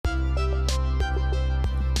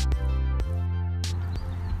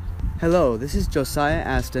Hello, this is Josiah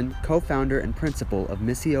Aston, co-founder and principal of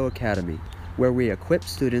Missio Academy, where we equip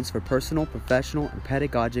students for personal, professional, and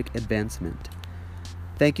pedagogic advancement.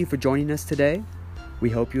 Thank you for joining us today. We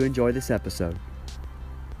hope you enjoy this episode.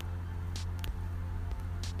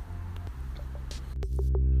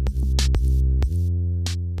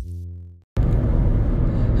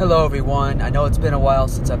 Hello everyone. I know it's been a while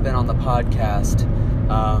since I've been on the podcast.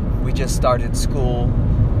 We just started school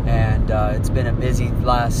and it's been a busy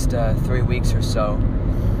last 3 weeks or so.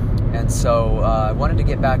 And so I wanted to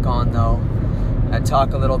get back on though and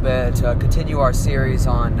talk a little bit, continue our series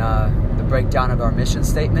on the breakdown of our mission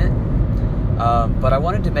statement. But I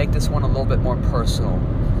wanted to make this one a little bit more personal.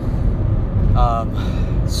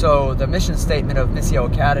 So the mission statement of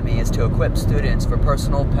Missio Academy is to equip students for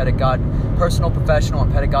personal, professional,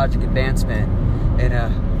 and pedagogic advancement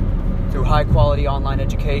through high-quality online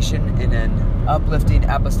education in an uplifting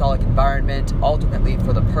apostolic environment, ultimately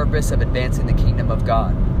for the purpose of advancing the kingdom of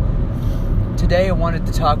God. Today I wanted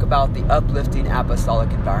to talk about the uplifting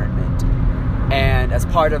apostolic environment, and as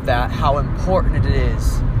part of that, how important it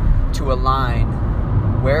is to align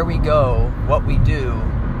where we go, what we do,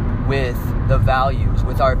 with the values,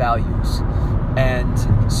 with our values. And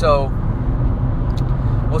so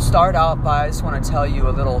we'll start out by, I just want to tell you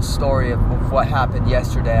a little story of what happened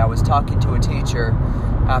yesterday. I was talking to a teacher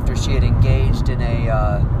after she had engaged in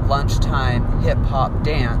a lunchtime hip-hop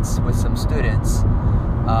dance with some students.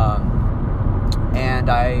 And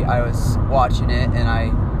I was watching it, and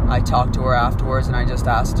I talked to her afterwards, and I was just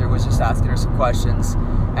asking her some questions.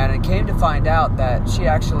 And it came to find out that she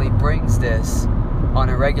actually brings this on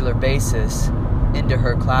a regular basis into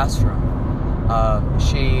her classroom.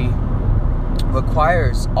 She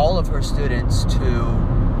requires all of her students to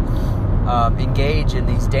engage in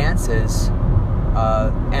these dances,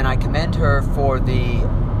 and I commend her for the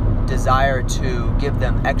desire to give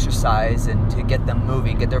them exercise and to get them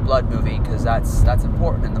moving, get their blood moving, because that's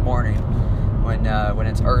important in the morning when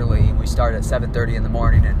it's early. We start at 7:30 in the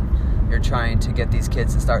morning, and you're trying to get these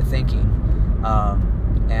kids to start thinking.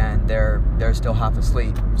 And they're still half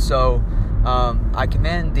asleep. So I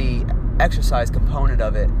commend the exercise component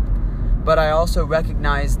of it, but I also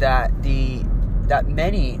recognize that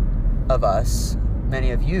many of us,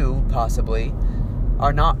 many of you possibly,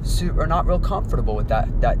 are not real comfortable with that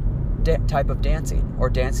type of dancing or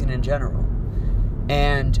dancing in general.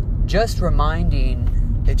 And it just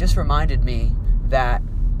reminded me that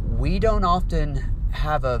we don't often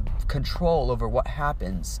have a control over what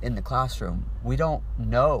happens in the classroom. We don't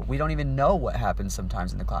even know what happens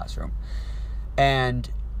sometimes in the classroom. And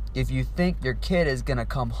if you think your kid is going to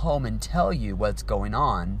come home and tell you what's going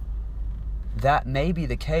on, that may be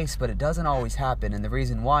the case, but it doesn't always happen. And the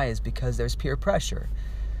reason why is because there's peer pressure.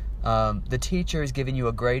 The teacher is giving you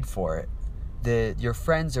a grade for it. Your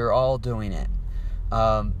friends are all doing it.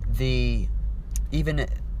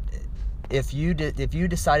 If you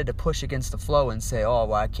decided to push against the flow and say, oh,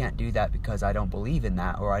 well, I can't do that because I don't believe in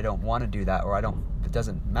that, or I don't want to do that, or it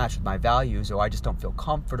doesn't match with my values, or I just don't feel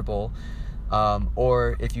comfortable,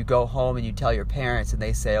 or if you go home and you tell your parents and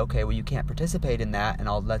they say, okay, well, you can't participate in that, and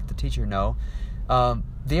I'll let the teacher know,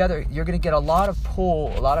 you're going to get a lot of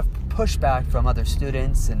pushback from other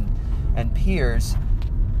students and peers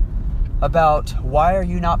about why are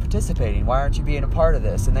you not participating? Why aren't you being a part of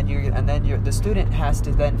this? And then the student has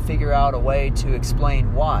to then figure out a way to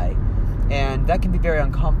explain why, and that can be very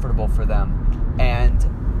uncomfortable for them. And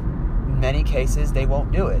in many cases, they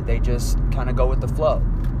won't do it. They just kind of go with the flow.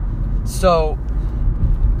 So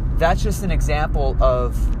that's just an example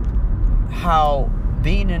of how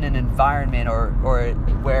being in an environment or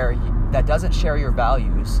where that doesn't share your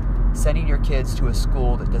values, sending your kids to a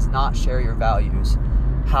school that does not share your values,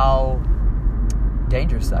 how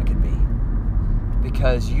dangerous that can be,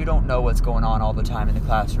 because you don't know what's going on all the time in the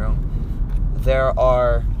classroom. There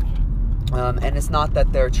are, and it's not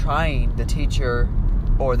that they're trying, the teacher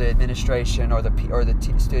or the administration or the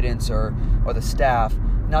students or the staff,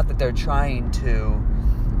 not that they're trying to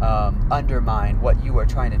undermine what you are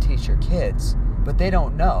trying to teach your kids, but they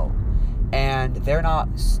don't know, and they're not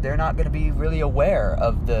going to be really aware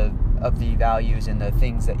of the values and the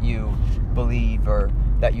things that you believe or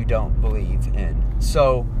that you don't believe in.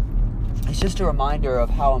 So it's just a reminder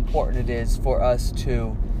of how important it is for us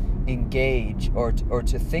to engage or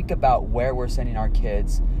to think about where we're sending our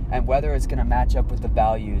kids and whether it's going to match up with the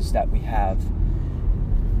values that we have.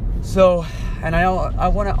 So, and I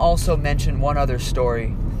want to also mention one other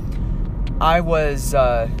story. I was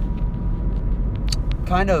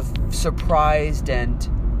kind of surprised and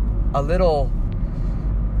a little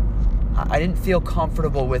I didn't feel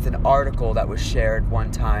comfortable with an article that was shared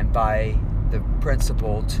one time by the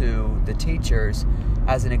principal to the teachers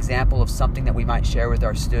as an example of something that we might share with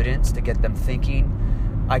our students to get them thinking.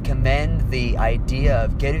 I commend the idea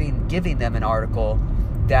of giving them an article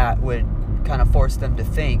that would kind of force them to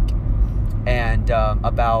think and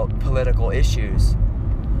about political issues.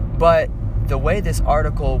 But the way this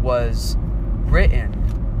article was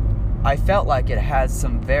written, I felt like it had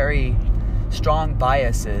some very strong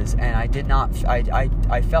biases, and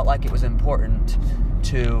I felt like it was important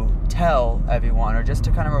to tell everyone, or just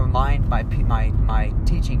to kind of remind my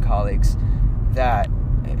teaching colleagues, that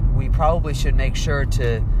we probably should make sure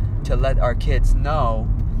to let our kids know,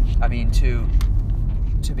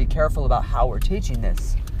 to be careful about how we're teaching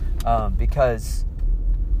this, because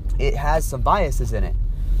it has some biases in it.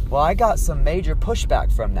 Well, I got some major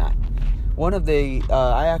pushback from that. One of the,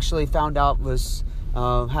 I actually found out was,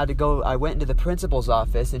 I went into the principal's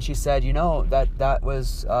office, and she said, that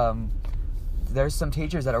was, there's some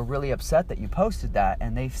teachers that are really upset that you posted that.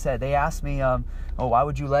 And they asked me, why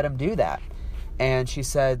would you let them do that? And she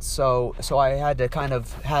said, so I had to kind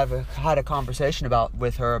of had a conversation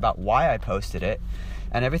with her about why I posted it,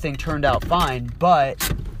 and everything turned out fine,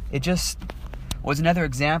 but it just was another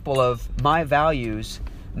example of my values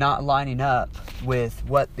not lining up with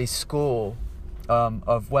what the school,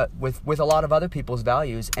 with a lot of other people's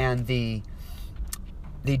values, and the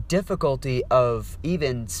difficulty of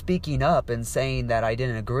even speaking up and saying that I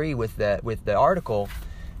didn't agree with the article.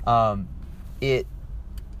 It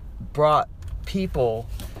brought people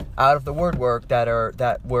out of the woodwork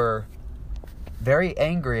that were very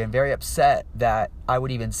angry and very upset that I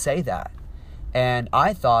would even say that. And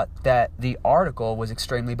I thought that the article was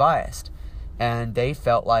extremely biased, and they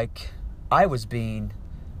felt like I was being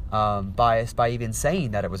biased by even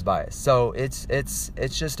saying that it was biased. So it's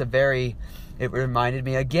just it reminded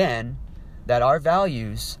me again that our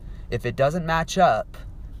values, if it doesn't match up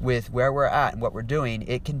with where we're at and what we're doing,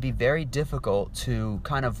 it can be very difficult to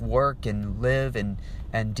kind of work and live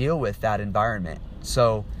and deal with that environment.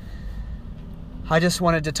 So I just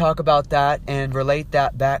wanted to talk about that and relate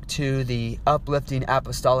that back to the uplifting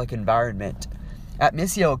apostolic environment. At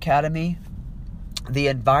Missio Academy, the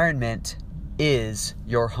environment is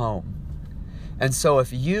your home. And so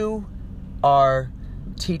if you are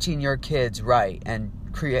teaching your kids right and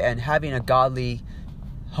having a godly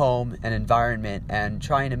home and environment, and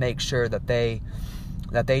trying to make sure that they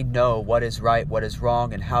know what is right, what is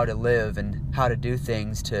wrong, and how to live and how to do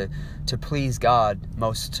things to please God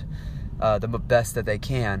the best that they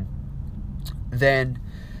can, then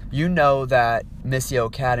you know that Missio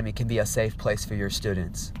Academy can be a safe place for your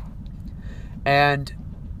students. And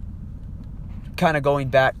kind of going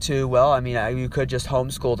back to, you could just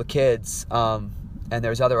homeschool the kids, and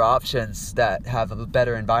there's other options that have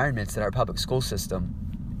better environments than our public school system.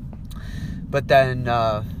 But then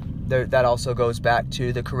that also goes back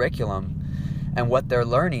to the curriculum and what they're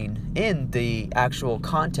learning in the actual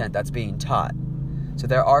content that's being taught. So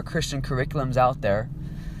there are Christian curriculums out there,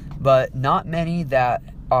 but not many that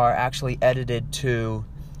are actually edited to,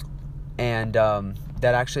 and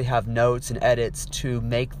that actually have notes and edits to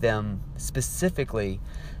make them specifically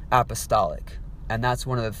apostolic. And that's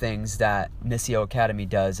one of the things that Missio Academy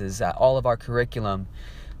does, is that all of our curriculum,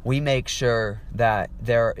 we make sure that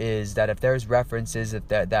if there's references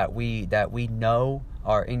that we know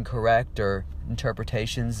are incorrect, or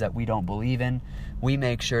interpretations that we don't believe in, we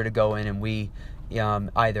make sure to go in and we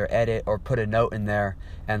either edit or put a note in there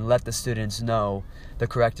and let the students know the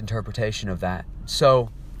correct interpretation of that. So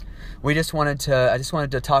I just wanted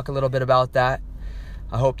to talk a little bit about that.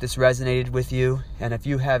 I hope this resonated with you, and if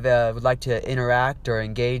you would like to interact or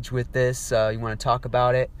engage with this, you want to talk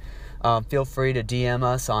about it, feel free to DM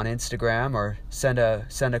us on Instagram, or send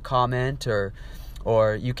a comment,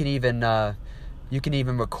 or you can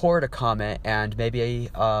even record a comment, and maybe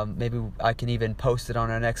I can even post it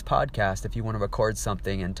on our next podcast if you want to record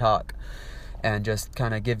something and talk and just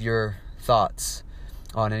kind of give your thoughts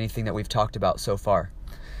on anything that we've talked about so far.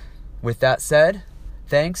 With that said,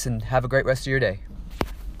 thanks, and have a great rest of your day.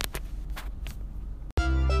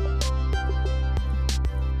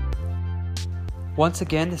 Once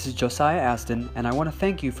again, this is Josiah Aston, and I want to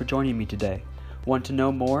thank you for joining me today. Want to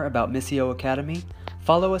know more about Missio Academy?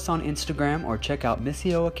 Follow us on Instagram or check out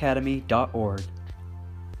missioacademy.org.